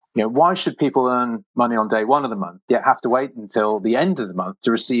Why should people earn money on day one of the month, yet have to wait until the end of the month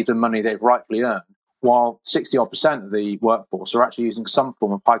to receive the money they've rightfully earned, while 60% of the workforce are actually using some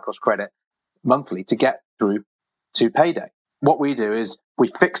form of high-cost credit monthly to get through to payday? What we do is we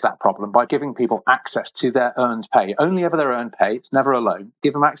fix that problem by giving people access to their earned pay, only ever their earned pay. It's never a loan.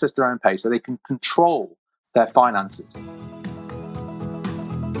 Give them access to their own pay so they can control their finances.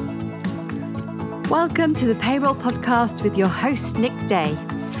 Welcome to the Payroll Podcast with your host, Nick Day.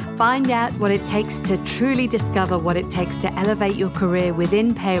 Find out what it takes to truly discover what it takes to elevate your career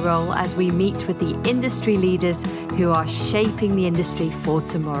within payroll as we meet with the industry leaders who are shaping the industry for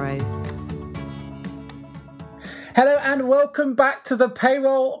tomorrow. Hello and welcome back to the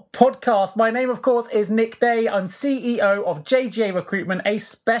Payroll Podcast. My name, of course, is Nick Day. I'm CEO of JGA Recruitment, a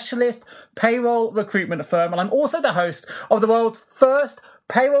specialist payroll recruitment firm. And I'm also the host of the world's first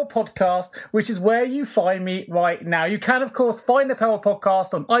Payroll Podcast, which is where you find me right now. You can, of course, find the Payroll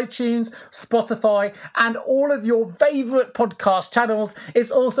Podcast on iTunes, Spotify, and all of your favourite podcast channels.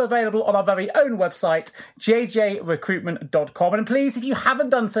 It's also available on our very own website, jjrecruitment.com. And please, if you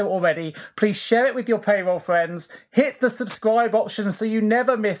haven't done so already, please share it with your payroll friends. Hit the subscribe option so you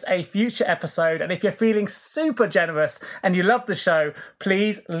never miss a future episode. And if you're feeling super generous and you love the show,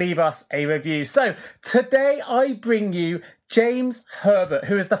 please leave us a review. So today I bring you James Herbert,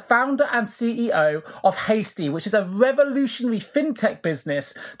 who is the founder and CEO of Hasty, which is a revolutionary fintech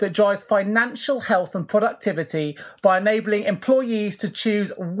business that drives financial health and productivity by enabling employees to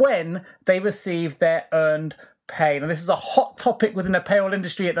choose when they receive their earned pay. Now, this is a hot topic within the payroll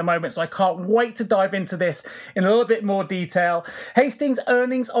industry at the moment, so I can't wait to dive into this in a little bit more detail. Hastings'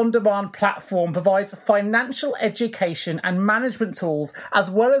 earnings on demand platform provides financial education and management tools, as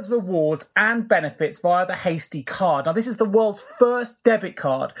well as rewards and benefits via the Hasty card. Now, this is the world's first debit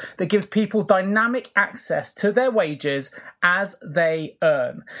card that gives people dynamic access to their wages as they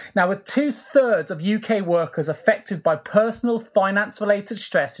earn. Now, with 2/3 of UK workers affected by personal finance-related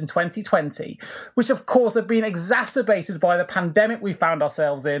stress in 2020, which of course have been exacerbated by the pandemic we found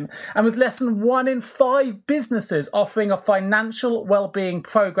ourselves in, and with less than 1 in 5 businesses offering a financial well-being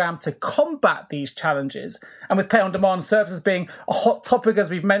program to combat these challenges, and with pay on demand services being a hot topic as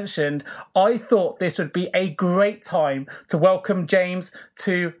we've mentioned, I thought this would be a great time to welcome James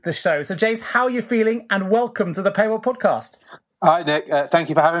to the show. So James, how are you feeling? And welcome to the Payroll Podcast. Hi Nick, thank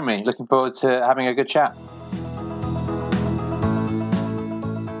you for having me. Looking forward to having a good chat.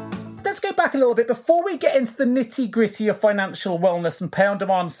 Let's go back a little bit before we get into the nitty-gritty of financial wellness and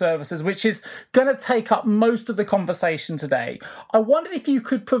pay-on-demand services, which is going to take up most of the conversation today. I wondered if you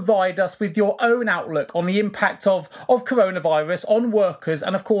could provide us with your own outlook on the impact of coronavirus on workers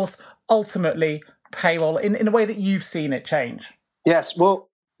and, of course, ultimately payroll in a way that you've seen it change. Yes, well,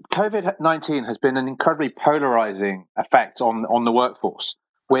 COVID-19 has been an incredibly polarizing effect on the workforce,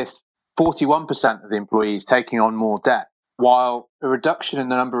 with 41% of the employees taking on more debt, while a reduction in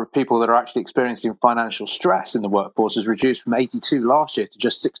the number of people that are actually experiencing financial stress in the workforce has reduced from 82 last year to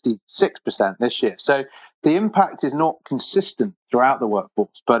just 66% this year. So the impact is not consistent throughout the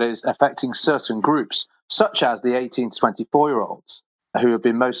workforce, but is affecting certain groups, such as the 18 to 24-year-olds, who have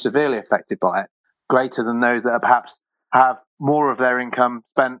been most severely affected by it, greater than those that perhaps have more of their income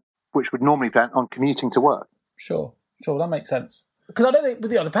spent, which would normally be spent on commuting to work. Sure, that makes sense. Because I know that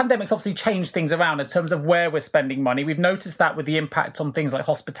the pandemic's obviously changed things around in terms of where we're spending money. We've noticed that with the impact on things like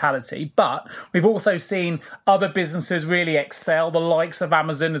hospitality, but we've also seen other businesses really excel, the likes of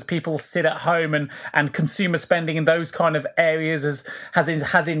Amazon, as people sit at home and consumer spending in those kind of areas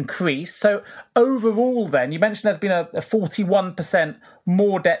has increased. So overall then, you mentioned there's been a 41%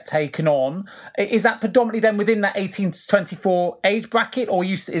 more debt taken on. Is that predominantly then within that 18 to 24 age bracket, or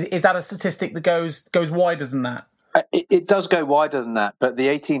is that a statistic that goes wider than that? It does go wider than that, but the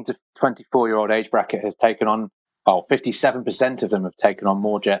 18 to 24-year-old age bracket has taken on, 57% of them have taken on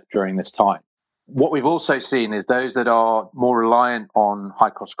more debt during this time. What we've also seen is those that are more reliant on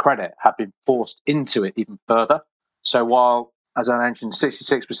high-cost credit have been forced into it even further. So while, as I mentioned,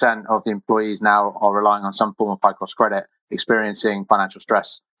 66% of the employees now are relying on some form of high-cost credit, experiencing financial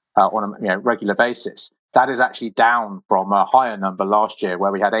stress on a regular basis, that is actually down from a higher number last year,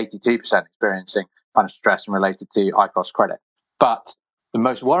 where we had 82% experiencing financial stress and related to high-cost credit. But the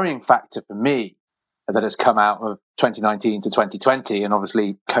most worrying factor for me that has come out of 2019 to 2020, and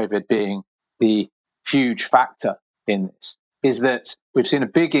obviously COVID being the huge factor in this, is that we've seen a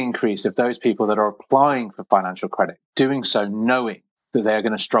big increase of those people that are applying for financial credit, doing so knowing that they're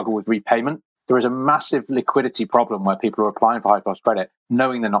going to struggle with repayment. There is a massive liquidity problem where people are applying for high-cost credit,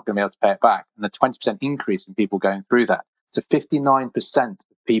 knowing they're not going to be able to pay it back. And the 20% increase in people going through that to 59% of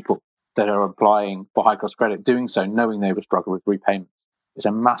people that are applying for high-cost credit, doing so knowing they will struggle with repayment. It's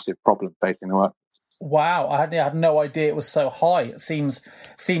a massive problem facing the work. Wow, I had no idea it was so high. It seems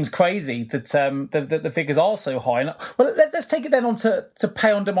crazy that the figures are so high. Well, let's take it then on to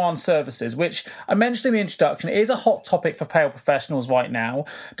pay on demand services, which I mentioned in the introduction. It is a hot topic for payroll professionals right now.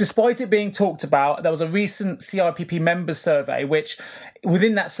 Despite it being talked about, there was a recent CIPP members survey, which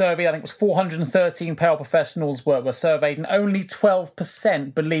within that survey, I think it was 413 payroll professionals were surveyed, and only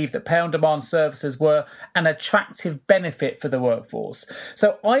 12% believed that pay on demand services were an attractive benefit for the workforce.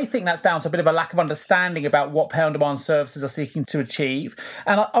 So I think that's down to a bit of a lack of understanding about what pay on demand services are seeking to achieve.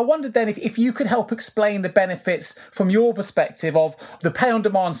 And I wondered then if you could help explain the benefits from your perspective of the pay on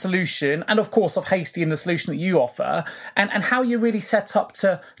demand solution, and of course of Hasty and the solution that you offer, and how you're really set up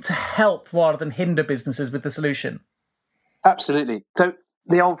to help rather than hinder businesses with the solution. Absolutely. So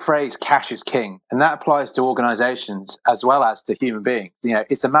the old phrase, cash is king, and that applies to organizations as well as to human beings.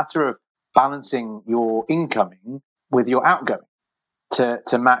 It's a matter of balancing your incoming with your outgoing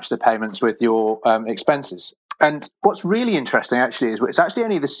to match the payments with your expenses. And what's really interesting actually is it's actually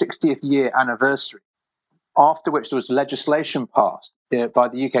only the 60th year anniversary after which there was legislation passed by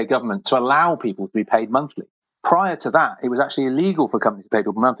the UK government to allow people to be paid monthly. Prior to that, it was actually illegal for companies to pay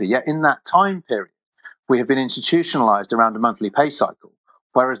people monthly. Yet in that time period, we have been institutionalized around a monthly pay cycle,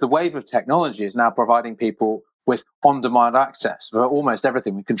 whereas the wave of technology is now providing people with on-demand access for almost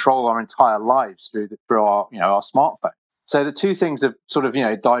everything. We control our entire lives through our smartphone. So the two things have sort of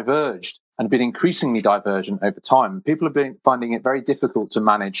diverged and been increasingly divergent over time. People have been finding it very difficult to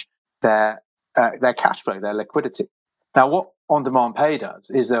manage their cash flow, their liquidity. Now, what on-demand pay does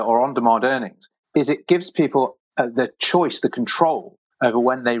or on-demand earnings is it gives people the choice, the control over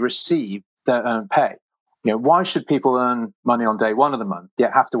when they receive their earned pay. Why should people earn money on day one of the month,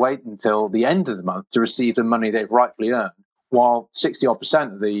 yet have to wait until the end of the month to receive the money they've rightfully earned, while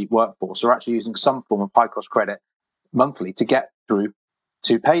 60% of the workforce are actually using some form of high-cost credit monthly to get through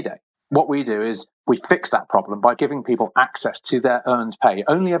to payday? What we do is we fix that problem by giving people access to their earned pay,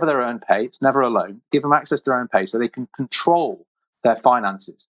 only ever their earned pay. It's never a loan. Give them access to their own pay so they can control their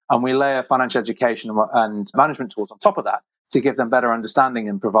finances. And we layer financial education and management tools on top of that to give them better understanding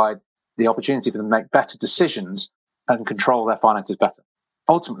and provide the opportunity for them to make better decisions and control their finances better.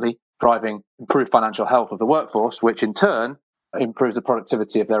 Ultimately, driving improved financial health of the workforce, which in turn improves the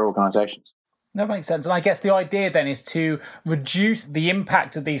productivity of their organizations. That makes sense. And I guess the idea then is to reduce the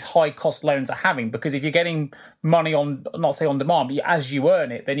impact that these high cost loans are having, because if you're getting money on, not say on demand, but as you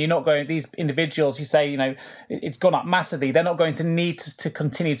earn it, then you're not going, these individuals who say, it's gone up massively, they're not going to need to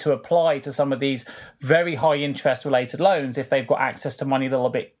continue to apply to some of these very high interest related loans if they've got access to money a little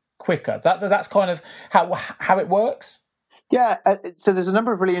bit quicker. That's kind of how it works. Yeah. So there's a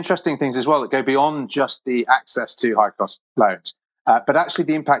number of really interesting things as well that go beyond just the access to high cost loans. But actually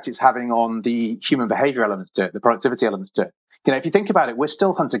the impact it's having on the human behavior elements to it, the productivity elements to it. If you think about it, we're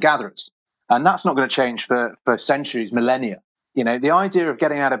still hunter-gatherers, and that's not going to change for centuries, millennia. The idea of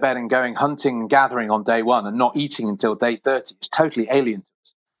getting out of bed and going hunting and gathering on day one and not eating until day 30 is totally alien to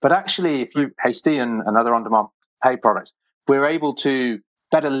us. But actually, if you Hasty and other on-demand pay products, we're able to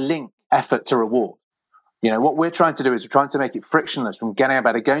better link effort to reward. What we're trying to do is we're trying to make it frictionless from getting out of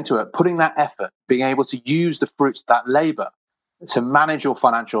bed and going to work, putting that effort, being able to use the fruits of that labor to manage your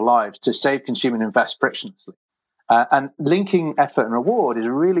financial lives, to save, consume, and invest frictionlessly. And linking effort and reward is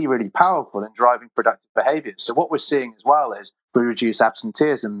really, really powerful in driving productive behaviors. So what we're seeing as well is we reduce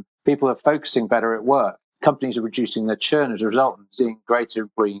absenteeism. People are focusing better at work. Companies are reducing their churn as a result and seeing greater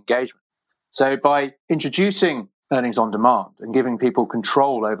employee engagement. So by introducing earnings on demand and giving people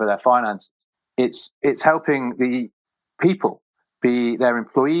control over their finances, it's helping the people, their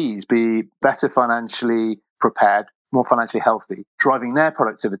employees, be better financially prepared, more financially healthy, driving their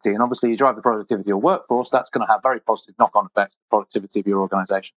productivity. And obviously, you drive the productivity of your workforce, that's going to have very positive knock-on effects on the productivity of your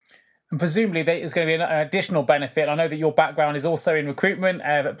organization. And presumably there's going to be an additional benefit. I know that your background is also in recruitment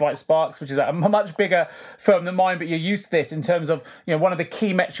at Bright Sparks, which is a much bigger firm than mine, but you're used to this in terms of, one of the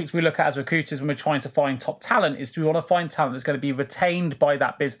key metrics we look at as recruiters when we're trying to find top talent is we want to find talent that's going to be retained by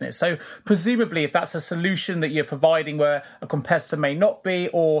that business. So presumably if that's a solution that you're providing where a competitor may not be,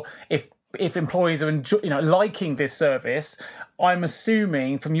 or if employees are liking this service, I'm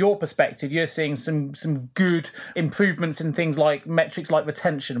assuming from your perspective you're seeing some good improvements in things like metrics like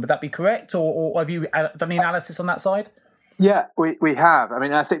retention. Would that be correct, or have you done any analysis on that side? Yeah, we have. I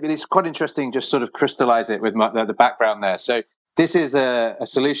mean, I think that it's quite interesting just sort of crystallize it with the background there. So this is a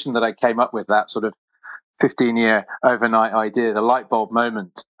solution that I came up with, that sort of 15-year overnight idea, the light bulb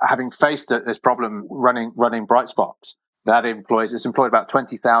moment, having faced this problem running Bright Sparks. It's employed about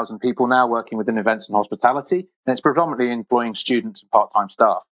 20,000 people now working within events and hospitality, and it's predominantly employing students and part-time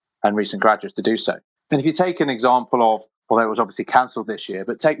staff and recent graduates to do so. And if you take an example of although it was obviously cancelled this year,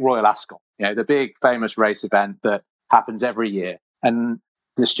 but take Royal Ascot, the big famous race event that happens every year. And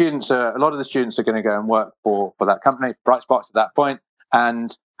a lot of the students are going to go and work for that company, Bright Sparks at that point,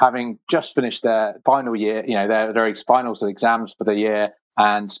 and having just finished their final year, their finals exams for the year,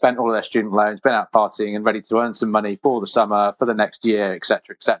 and spent all of their student loans, been out partying and ready to earn some money for the summer, for the next year,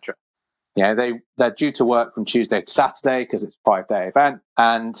 etc., etc. They're due to work from Tuesday to Saturday because it's a 5-day event.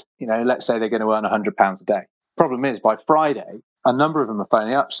 And, let's say they're going to earn £100 a day. Problem is, by Friday, a number of them are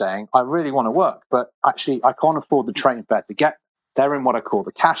phoning up saying, I really want to work, but actually I can't afford the train fare to get there. They're in what I call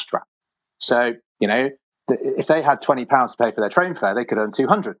the cash trap. So, if they had £20 to pay for their train fare, they could earn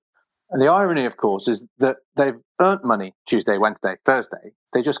 200. And the irony, of course, is that they've earned money Tuesday, Wednesday, Thursday.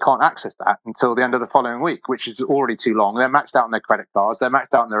 They just can't access that until the end of the following week, which is already too long. They're maxed out on their credit cards. They're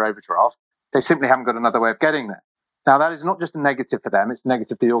maxed out on their overdraft. They simply haven't got another way of getting there. Now, that is not just a negative for them. It's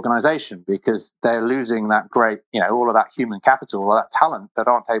negative for the organization because they're losing that great, all of that human capital, all of that talent that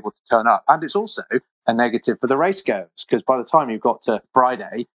aren't able to turn up. And it's also a negative for the race goers because by the time you've got to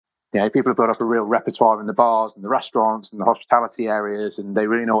Friday, people have built up a real repertoire in the bars and the restaurants and the hospitality areas, and they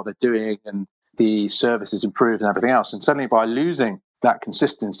really know what they're doing, and the service is improved and everything else. And suddenly, by losing that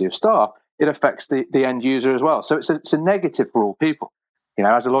consistency of staff, it affects the end user as well. So it's a negative for all people.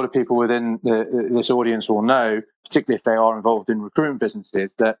 As a lot of people within this audience will know, particularly if they are involved in recruitment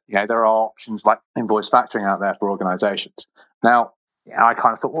businesses, that there are options like invoice factoring out there for organizations. Now, I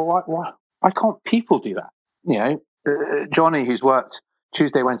kind of thought, well, why can't people do that? Johnny, who's worked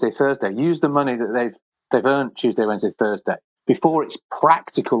Tuesday, Wednesday, Thursday, use the money that they've earned Tuesday, Wednesday, Thursday before it's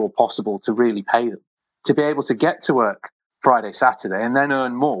practical or possible to really pay them, to be able to get to work Friday, Saturday, and then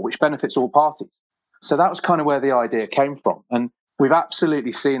earn more, which benefits all parties. So that was kind of where the idea came from. And we've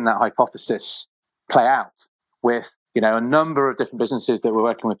absolutely seen that hypothesis play out with, a number of different businesses that we're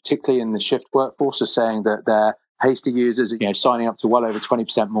working with, particularly in the shift workforce, are saying that their Hasty users are, signing up to well over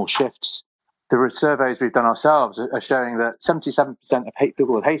 20% more shifts. The surveys we've done ourselves are showing that 77% of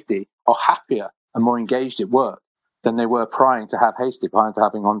people with Hasty are happier and more engaged at work than they were prior to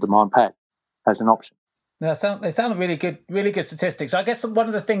having on-demand pay as an option. They sound really good statistics. I guess one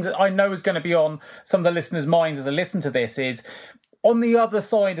of the things that I know is going to be on some of the listeners' minds as they listen to this is, on the other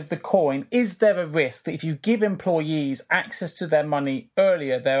side of the coin, is there a risk that if you give employees access to their money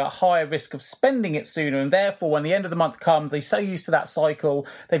earlier, they're at higher risk of spending it sooner, and therefore when the end of the month comes, they're so used to that cycle,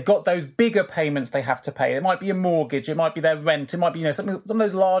 they've got those bigger payments they have to pay. It might be a mortgage, it might be their rent, it might be some of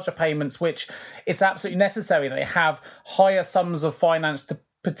those larger payments which it's absolutely necessary that they have higher sums of finance to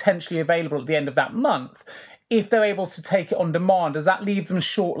potentially available at the end of that month. If they're able to take it on demand, does that leave them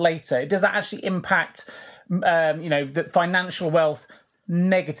short later? Does that actually impact the financial wealth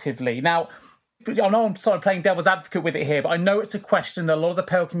negatively? Now, I know I'm sort of playing devil's advocate with it here, but I know it's a question that a lot of the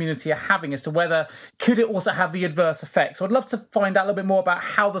payroll community are having as to whether could it also have the adverse effect. So I'd love to find out a little bit more about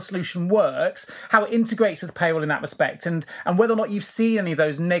how the solution works, how it integrates with payroll in that respect, and whether or not you've seen any of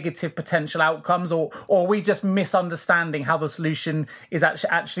those negative potential outcomes, or are we just misunderstanding how the solution is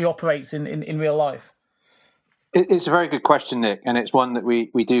actually operates in real life? It's a very good question, Nick, and it's one that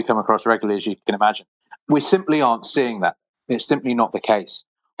we do come across regularly, as you can imagine. We simply aren't seeing that. It's simply not the case.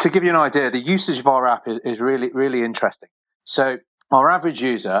 To give you an idea, the usage of our app is really, really interesting. So our average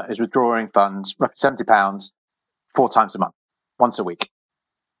user is withdrawing funds, roughly £70, 4 times a month, once a week.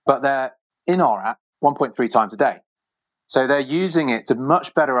 But they're in our app 1.3 times a day. So they're using it to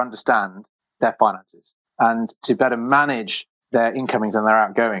much better understand their finances and to better manage their incomings and their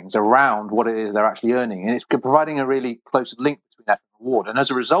outgoings around what it is they're actually earning. And it's providing a really close link between that and reward. And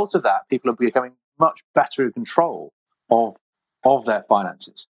as a result of that, people are becoming much better in control of their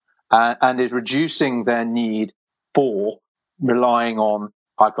finances and is reducing their need for relying on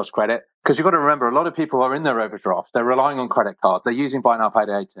high-cost credit. Because you've got to remember, a lot of people are in their overdraft. They're relying on credit cards. They're using buy now, pay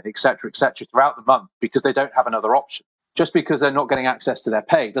later, et cetera, throughout the month because they don't have another option. Just because they're not getting access to their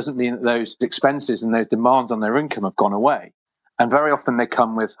pay doesn't mean that those expenses and those demands on their income have gone away. And very often they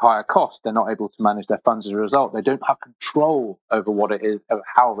come with higher costs. They're not able to manage their funds as a result. They don't have control over what it is, over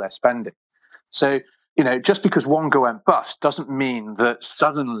how they're spending. So, just because one go went bust doesn't mean that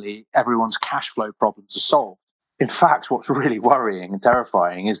suddenly everyone's cash flow problems are solved. In fact, what's really worrying and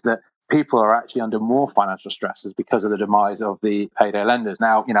terrifying is that people are actually under more financial stresses because of the demise of the payday lenders.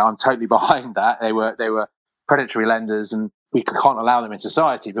 Now, I'm totally behind that. They were predatory lenders and we can't allow them in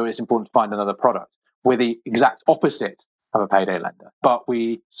society, but it's important to find another product. We're the exact opposite of a payday lender, but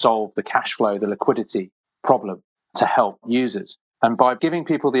we solve the cash flow, the liquidity problem to help users. And by giving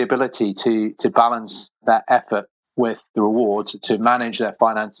people the ability to balance that effort with the rewards to manage their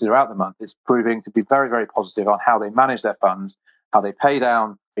finances throughout the month, is proving to be very, very positive on how they manage their funds, how they pay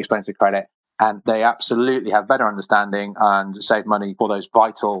down expensive credit, And they absolutely have better understanding and save money for those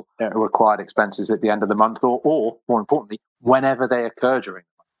vital required expenses at the end of the month, or more importantly, whenever they occur during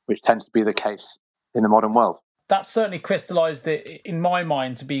the month, which tends to be the case in the modern world. That's certainly crystallised it in my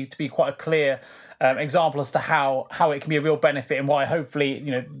mind to be quite a clear example as to how it can be a real benefit, and why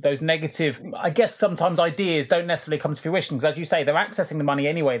hopefully those negative, I guess sometimes ideas don't necessarily come to fruition, because as you say, they're accessing the money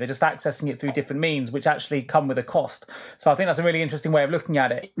anyway, they're just accessing it through different means which actually come with a cost. So I think that's a really interesting way of looking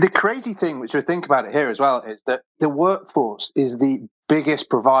at it. The crazy thing, which we think about it here as well, is that the workforce is the biggest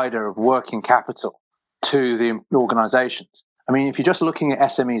provider of working capital to the organisations. I mean, if you're just looking at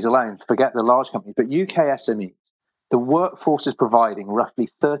SMEs alone, forget the large companies, but UK SMEs, the workforce is providing roughly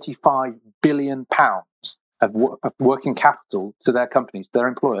 £35 billion of working capital to their companies, their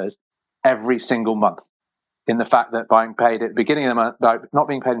employers, every single month. In the fact that being paid at the beginning of the month, by not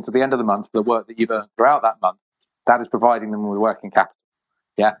being paid until the end of the month for the work that you've earned throughout that month, that is providing them with working capital.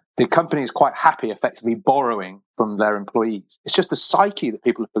 Yeah, the company is quite happy effectively borrowing from their employees. It's just a psyche that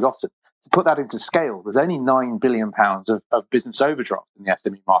people have forgotten. To put that into scale, there's only £9 billion of business overdraft in the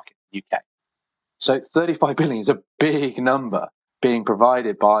SME market in the UK. So 35 billion is a big number being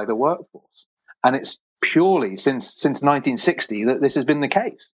provided by the workforce. And it's purely since 1960 that this has been the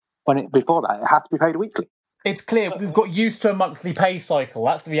case. Before that, it had to be paid weekly. It's clear we've got used to a monthly pay cycle.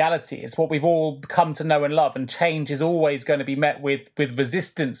 That's the reality. It's what we've all come to know and love. And change is always going to be met with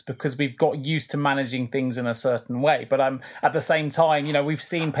resistance, because we've got used to managing things in a certain way. But at the same time, we've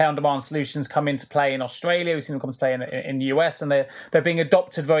seen pay on demand solutions come into play in Australia. We've seen them come into play in the US, and they're being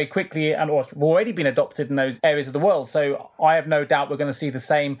adopted very quickly, and or have already been adopted in those areas of the world. So I have no doubt we're going to see the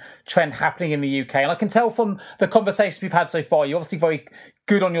same trend happening in the UK. And I can tell from the conversations we've had so far, you're obviously very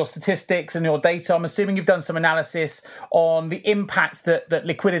good on your statistics and your data. I'm assuming you've done some analysis on the impact that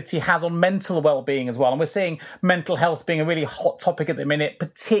liquidity has on mental well-being as well. And we're seeing mental health being a really hot topic at the minute,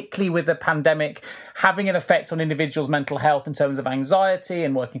 particularly with the pandemic having an effect on individuals' mental health in terms of anxiety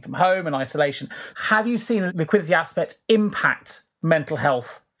and working from home and isolation. Have you seen the liquidity aspect impact mental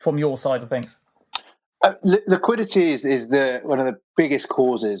health from your side of things? Liquidity is one of the biggest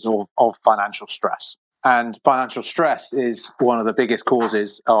causes of financial stress. And financial stress is one of the biggest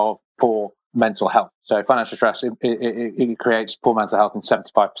causes of poor mental health. So financial stress, it creates poor mental health in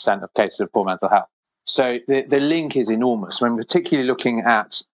 75% of cases of poor mental health. So the link is enormous. When particularly looking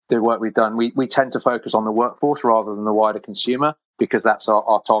at the work we've done, we tend to focus on the workforce rather than the wider consumer, because that's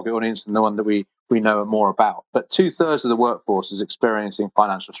our target audience and the one that we know more about. But 2/3 of the workforce is experiencing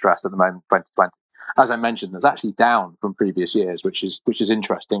financial stress at the moment, 2020. As I mentioned, that's actually down from previous years, which is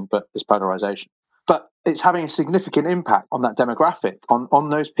interesting, but there's polarization. But it's having a significant impact on that demographic, on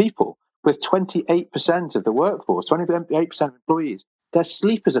those people. With 28% of the workforce, 28% of employees, their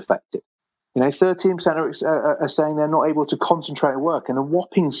sleep is affected. 13% are saying they're not able to concentrate at work, and a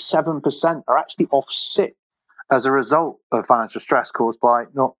whopping 7% are actually off sick as a result of financial stress caused by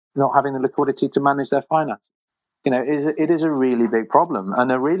not having the liquidity to manage their finances. It is a really big problem,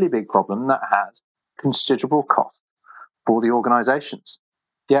 and a really big problem that has considerable cost for the organizations.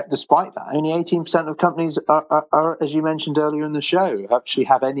 Yet, despite that, only 18% of companies are, as you mentioned earlier in the show, actually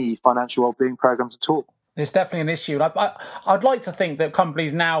have any financial well-being programs at all. It's definitely an issue. And I'd like to think that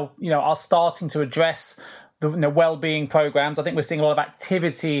companies now, are starting to address the well-being programs. I think we're seeing a lot of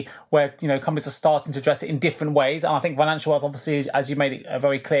activity where, companies are starting to address it in different ways. And I think financial health, obviously, as you made a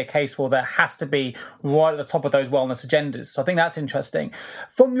very clear case for, there has to be right at the top of those wellness agendas. So I think that's interesting.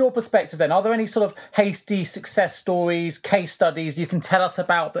 From your perspective then, are there any sort of hasty success stories, case studies you can tell us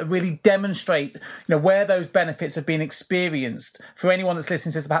about that really demonstrate, where those benefits have been experienced for anyone that's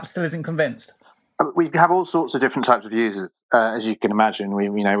listening to this perhaps still isn't convinced? We have all sorts of different types of users. As you can imagine, we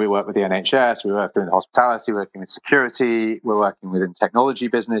work with the NHS, we work in hospitality, we're working with security, we're working within technology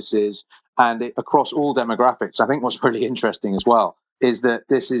businesses, and across all demographics. I think what's really interesting as well is that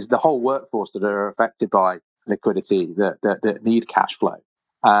this is the whole workforce that are affected by liquidity, that need cash flow.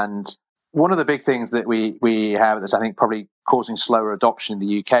 And one of the big things that we have that's, I think, probably causing slower adoption in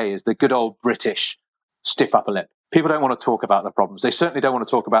the UK is the good old British stiff upper lip. People don't want to talk about their problems. They certainly don't want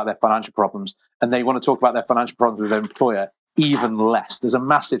to talk about their financial problems, and they want to talk about their financial problems with their employer even less. There's a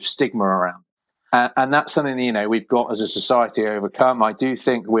massive stigma around. And that's something, we've got as a society overcome. I do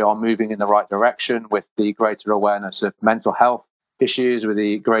think we are moving in the right direction with the greater awareness of mental health issues, with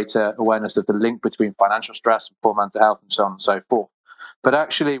the greater awareness of the link between financial stress and poor mental health, and so on and so forth. But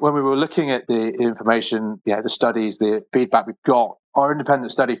actually, when we were looking at the information, the studies, the feedback we've got, our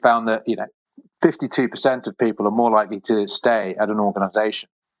independent study found that, 52% of people are more likely to stay at an organization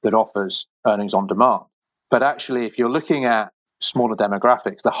that offers earnings on demand. But actually, if you're looking at smaller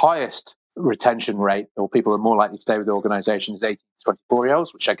demographics, the highest retention rate, or people are more likely to stay with the organization, is 18 to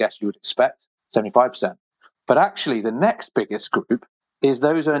 24-year-olds, which I guess you would expect. 75%. But actually, the next biggest group is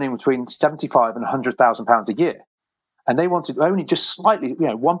those earning between 75 and 100,000 pounds a year. And they wanted only just slightly,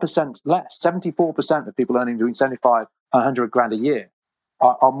 1% less. 74% of people earning between 75 and 100 grand a year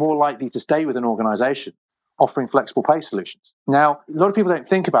are more likely to stay with an organization offering flexible pay solutions. Now, a lot of people don't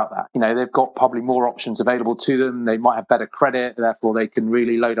think about that. They've got probably more options available to them. They might have better credit, therefore they can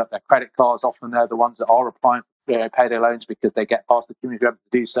really load up their credit cards. Often they're the ones that are applying for payday loans because they get past the community able to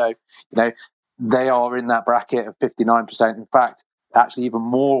do so. They are in that bracket of 59%. In fact, actually even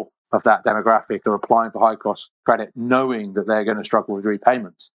more of that demographic are applying for high cost credit, knowing that they're going to struggle with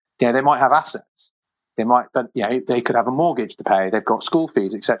repayments. They might have assets. They could have a mortgage to pay. They've got school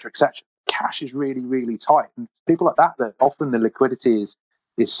fees, etc., etc. Cash is really, really tight. And people like that often the liquidity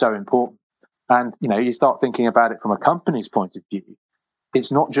is so important. And, you start thinking about it from a company's point of view.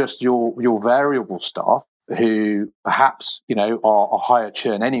 It's not just your variable staff who perhaps, are higher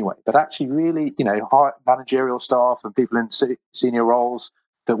churn anyway, but actually really, high managerial staff and people in senior roles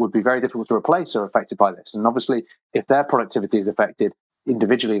that would be very difficult to replace are affected by this. And obviously, if their productivity is affected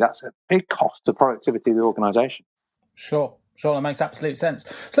individually, that's a big cost to productivity of the organisation. Sure, that makes absolute sense.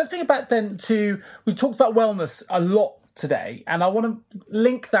 So let's bring it back then we talked about wellness a lot today, and I want to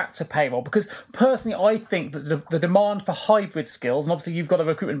link that to payroll because personally I think that the demand for hybrid skills, and obviously you've got a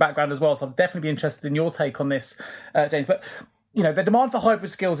recruitment background as well, so I'd definitely be interested in your take on this, James, but the demand for hybrid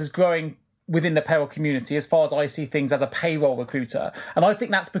skills is growing within the payroll community as far as I see things as a payroll recruiter. And I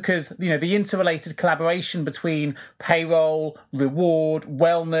think that's because, the interrelated collaboration between payroll, reward,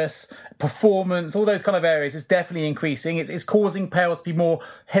 wellness, performance, all those kind of areas is definitely increasing. It's causing payroll to be more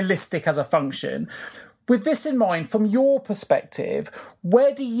holistic as a function. With this in mind, from your perspective,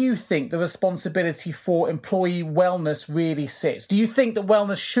 where do you think the responsibility for employee wellness really sits? Do you think that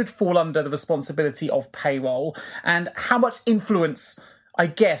wellness should fall under the responsibility of payroll? And how much influence, I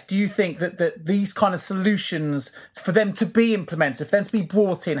guess, do you think that these kind of solutions, for them to be implemented, for them to be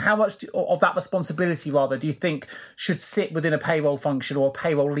brought in, how much of that responsibility, rather, do you think should sit within a payroll function or a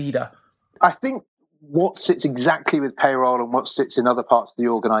payroll leader? I think what sits exactly with payroll and what sits in other parts of the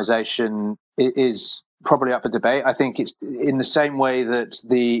organisation is probably up for debate. I think it's in the same way that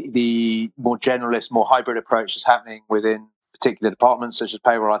the more generalist, more hybrid approach is happening within particular departments such as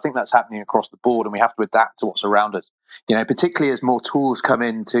payroll. I think that's happening across the board, and we have to adapt to what's around us. Particularly as more tools come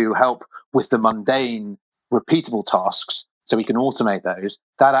in to help with the mundane, repeatable tasks, so we can automate those.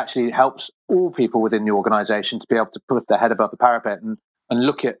 That actually helps all people within the organisation to be able to put their head above the parapet and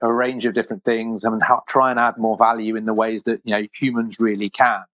look at a range of different things and try and add more value in the ways that humans really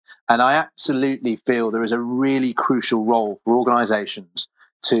can. And I absolutely feel there is a really crucial role for organisations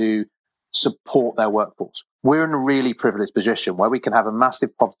to support their workforce. We're in a really privileged position where we can have a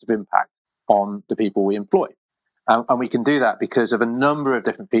massive positive impact on the people we employ. And we can do that because of a number of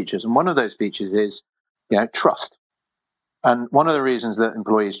different features. And one of those features is, trust. And one of the reasons that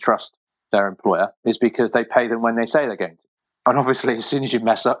employees trust their employer is because they pay them when they say they're going to. And obviously, as soon as you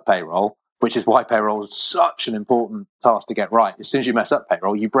mess up payroll, which is why payroll is such an important task to get right, as soon as you mess up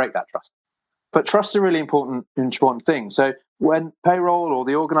payroll, you break that trust. But trust is a really important thing. So when payroll or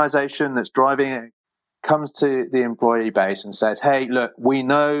the organisation that's driving it comes to the employee base and says, hey, look, we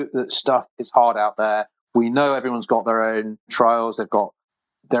know that stuff is hard out there. We know everyone's got their own trials. They've got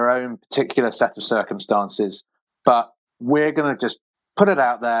their own particular set of circumstances, but we're going to just put it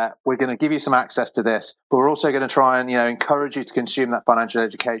out there. We're going to give you some access to this, but we're also going to try and, encourage you to consume that financial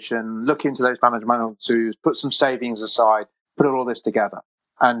education, look into those financial tools, put some savings aside, put all this together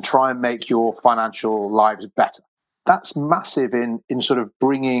and try and make your financial lives better. That's massive in sort of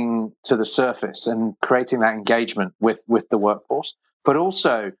bringing to the surface and creating that engagement with the workforce. But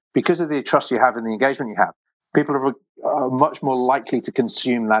also, because of the trust you have and the engagement you have, people are much more likely to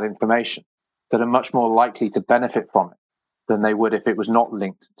consume that information, that are much more likely to benefit from it than they would if it was not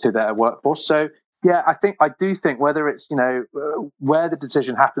linked to their workforce. So, yeah, I do think whether it's, where the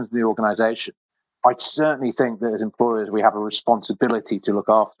decision happens in the organization, I certainly think that as employers, we have a responsibility to look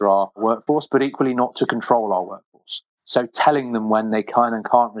after our workforce, but equally not to control our workforce. So telling them when they can and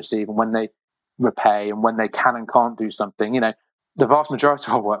can't receive and when they repay and when they can and can't do something, the vast majority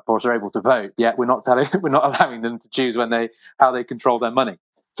of our workforce are able to vote, yet we're not allowing them to choose how they control their money.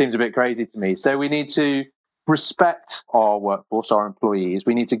 Seems a bit crazy to me. So we need to respect our workforce, our employees.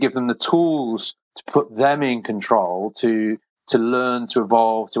 We need to give them the tools to put them in control, to learn, to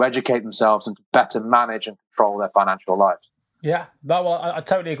evolve, to educate themselves and to better manage and control their financial lives. Yeah, no, well, I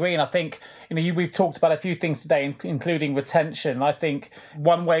totally agree. And I think, we've talked about a few things today, including retention. I think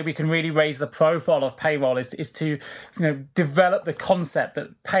one way we can really raise the profile of payroll is to, develop the concept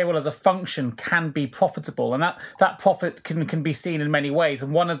that payroll as a function can be profitable. And that profit can be seen in many ways.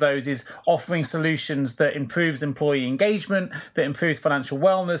 And one of those is offering solutions that improves employee engagement, that improves financial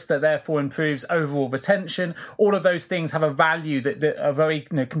wellness, that therefore improves overall retention. All of those things have a value that are very,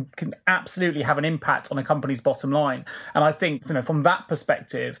 can absolutely have an impact on a company's bottom line. And I think, from that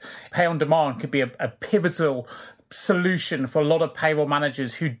perspective, pay on demand could be a pivotal solution for a lot of payroll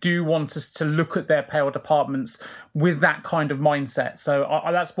managers who do want us to look at their payroll departments with that kind of mindset. So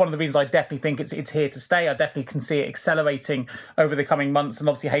that's one of the reasons I definitely think it's here to stay. I definitely can see it accelerating over the coming months, and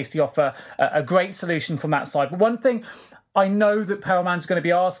obviously Hasty offer a great solution from that side. But one thing I know that payroll managers are going to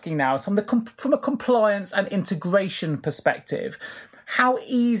be asking now is from a compliance and integration perspective, how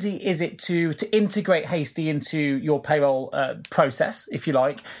easy is it to integrate Hasty into your payroll process, if you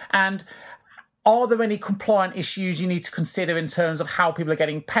like? And are there any compliant issues you need to consider in terms of how people are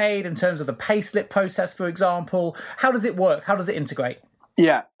getting paid, in terms of the payslip process, for example? How does it work? How does it integrate?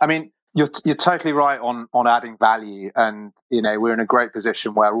 Yeah, I mean, you're totally right on adding value, and we're in a great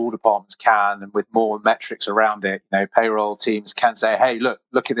position where all departments can, and with more metrics around it, payroll teams can say, hey, look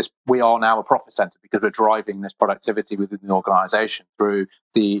at this, we are now a profit center because we're driving this productivity within the organization through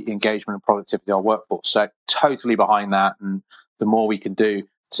the engagement and productivity of our workforce. So totally behind that, and the more we can do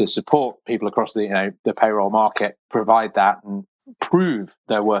to support people across the payroll market, provide that and prove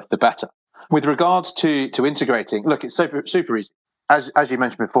their worth, the better. With regards to integrating, look, it's super easy. As you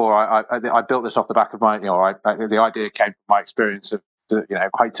mentioned before, I built this off the back of my, the idea came from my experience of,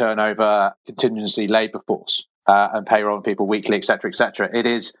 high turnover, contingency labour force, and payroll people weekly, et cetera, et cetera. It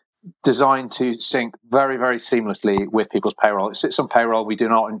is designed to sync very, very seamlessly with people's payroll. It sits on payroll. We do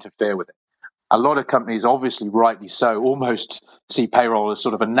not interfere with it. A lot of companies, obviously rightly so, almost see payroll as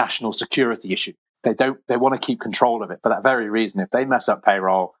sort of a national security issue. They want to keep control of it for that very reason. If they mess up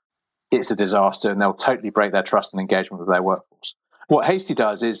payroll, it's a disaster, and they'll totally break their trust and engagement with their workforce. What Hasty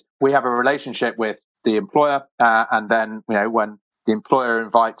does is we have a relationship with the employer, and then when the employer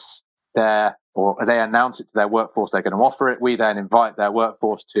invites or they announce it to their workforce they're going to offer it, we then invite their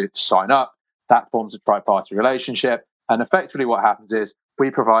workforce to sign up. That forms a tri-party relationship, and effectively what happens is we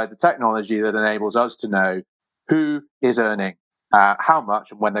provide the technology that enables us to know who is earning how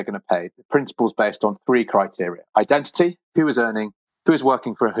much and when they're going to pay. The principles based on 3 criteria: identity, who is earning, who is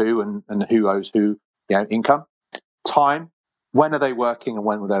working for who, and who owes who income; time, when are they working and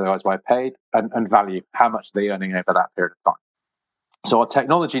when will they otherwise be paid; and value, how much are they earning over that period of time. So our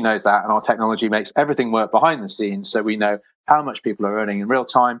technology knows that, and our technology makes everything work behind the scenes, so we know how much people are earning in real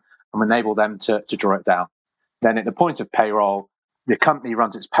time and enable them to draw it down. Then at the point of payroll, the company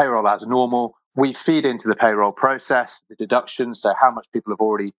runs its payroll as normal. We feed into the payroll process the deductions, so how much people have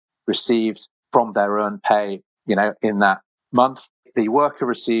already received from their earned pay, in that month. The worker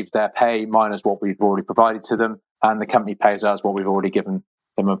receives their pay minus what we've already provided to them, and the company pays us what we've already given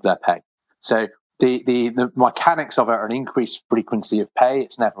them of their pay. So the mechanics of it are an increased frequency of pay.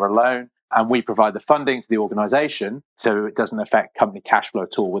 It's never alone. And we provide the funding to the organization, so it doesn't affect company cash flow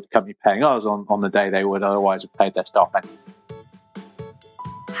at all, with the company paying us on the day they would otherwise have paid their staff.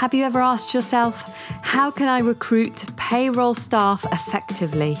 Have you ever asked yourself, how can I recruit payroll staff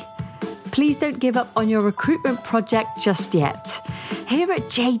effectively? Please don't give up on your recruitment project just yet. Here at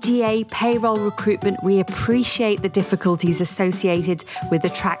JGA Payroll Recruitment, we appreciate the difficulties associated with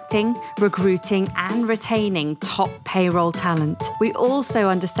attracting, recruiting, and retaining top payroll talent. We also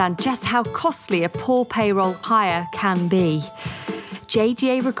understand just how costly a poor payroll hire can be.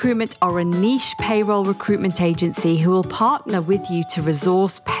 JGA Recruitment are a niche payroll recruitment agency who will partner with you to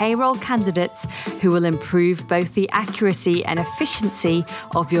resource payroll candidates who will improve both the accuracy and efficiency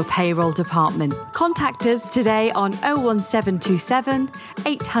of your payroll department. Contact us today on 01727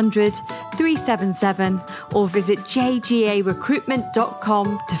 800 377 or visit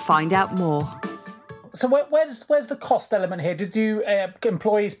jgarecruitment.com to find out more. So where's the cost element here? Do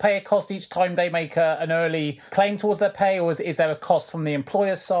employees pay a cost each time they make an early claim towards their pay, or is there a cost from the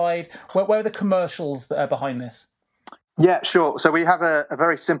employer's side? Where are the commercials that are behind this? Yeah, sure. So we have a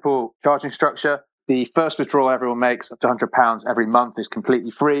very simple charging structure. The first withdrawal everyone makes, up to £100 every month, is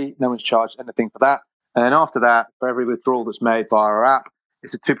completely free. No one's charged anything for that. And then after that, for every withdrawal that's made via our app,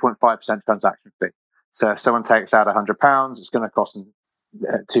 it's a 2.5% transaction fee. So if someone takes out £100, it's going to cost them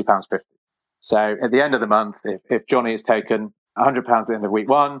 £2.50. So at the end of the month, if Johnny has taken £100 at the end of week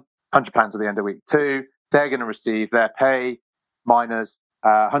 1, £100 at the end of week 2, they're going to receive their pay minus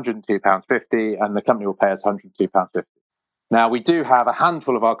 £102.50, and the company will pay us £102.50. Now, we do have a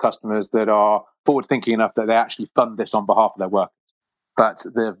handful of our customers that are forward-thinking enough that they actually fund this on behalf of their workers. But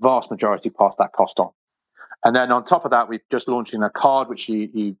the vast majority pass that cost on. And then on top of that, we've just launching a card, which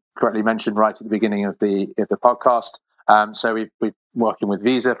you correctly mentioned right at the beginning of the podcast. So we've working with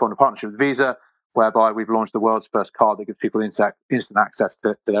Visa, formed a partnership with Visa, whereby we've launched the world's first card that gives people instant access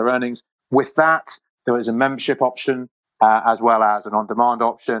to their earnings. With that, there is a membership option as well as an on-demand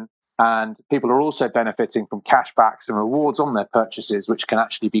option. And people are also benefiting from cashbacks and rewards on their purchases, which can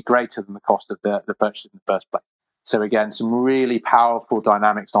actually be greater than the cost of the purchase in the first place. So again, some really powerful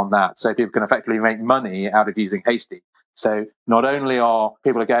dynamics on that. So people can effectively make money out of using Hasty. So not only are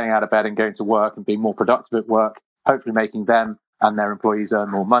people getting out of bed and going to work and being more productive at work, hopefully making them and their employees earn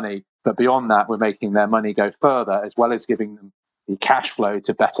more money, but beyond that, we're making their money go further, as well as giving them the cash flow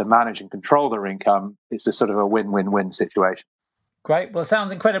to better manage and control their income. It's a sort of a win-win-win situation. Great. Well, it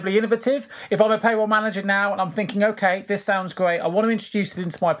sounds incredibly innovative. If I'm a payroll manager now and I'm thinking, okay, this sounds great, I want to introduce it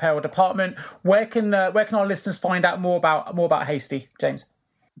into my payroll department, where can our listeners find out more about Hasty, James?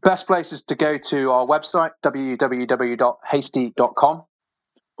 Best place is to go to our website, www.hasty.com,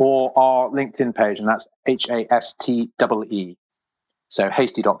 or our LinkedIn page, and that's HASTEE. So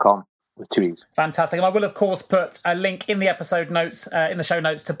hasty.com. with 2 E's. Fantastic. And I will, of course, put a link in the episode notes, in the show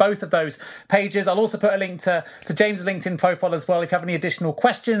notes, to both of those pages. I'll also put a link to James's LinkedIn profile as well. If you have any additional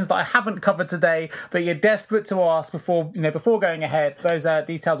questions that I haven't covered today, but you're desperate to ask before going ahead, those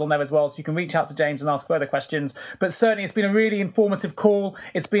details on there as well. So you can reach out to James and ask further questions. But certainly it's been a really informative call.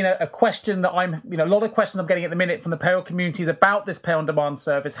 It's been a question that a lot of questions I'm getting at the minute from the payroll communities about this pay on demand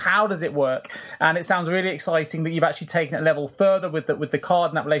service. How does it work? And it sounds really exciting that you've actually taken it a level further with the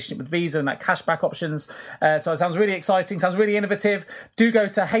card and that relationship with Visa and that cashback options. So it sounds really exciting, sounds really innovative. Do go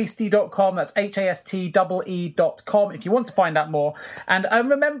to hasty.com, that's HASTEE.com, if you want to find out more. And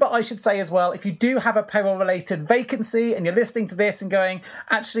remember, I should say as well, if you do have a payroll related vacancy and you're listening to this and going,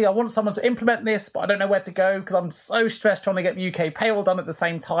 actually, I want someone to implement this, but I don't know where to go because I'm so stressed trying to get the UK payroll done at the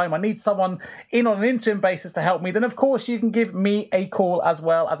same time. I need someone in on an interim basis to help me. Then, of course, you can give me a call as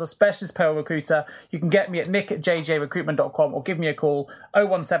well as a specialist payroll recruiter. You can get me at nick@jjrecruitment.com or give me a call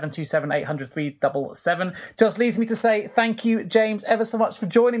 01727 800 377. Just leaves me to say thank you, James, ever so much for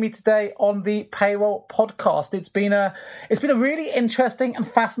joining me today on the Payroll podcast. It's been a really interesting and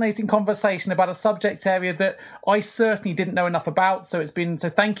fascinating conversation about a subject area that I certainly didn't know enough about. So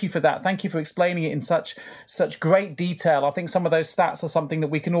thank you for that. Thank you for explaining it in such great detail. I think some of those stats are something that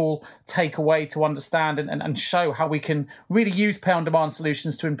we can all take away to understand and show how we can really use pay on demand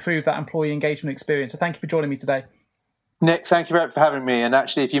solutions to improve that employee engagement experience. So thank you for joining me today. Nick, thank you for having me. And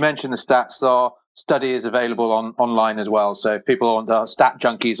actually, if you mentioned the stats, our study is available online as well. So if people are stat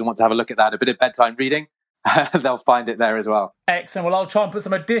junkies and want to have a look at that, a bit of bedtime reading, they'll find it there as well. Excellent. Well, I'll try and put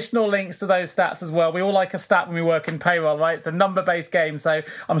some additional links to those stats as well. We all like a stat when we work in payroll, right? It's a number-based game, so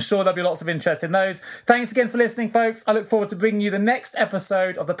I'm sure there'll be lots of interest in those. Thanks again for listening, folks. I look forward to bringing you the next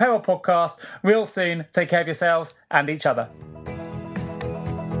episode of the Payroll Podcast real soon. Take care of yourselves and each other.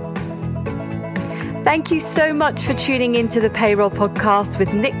 Thank you so much for tuning into the Payroll Podcast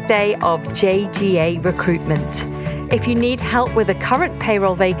with Nick Day of JGA Recruitment. If you need help with a current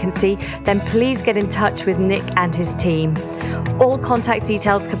payroll vacancy, then please get in touch with Nick and his team. All contact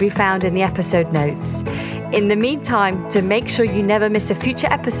details can be found in the episode notes. In the meantime, to make sure you never miss a future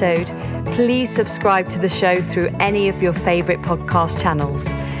episode, please subscribe to the show through any of your favourite podcast channels.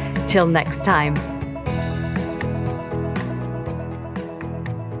 Till next time.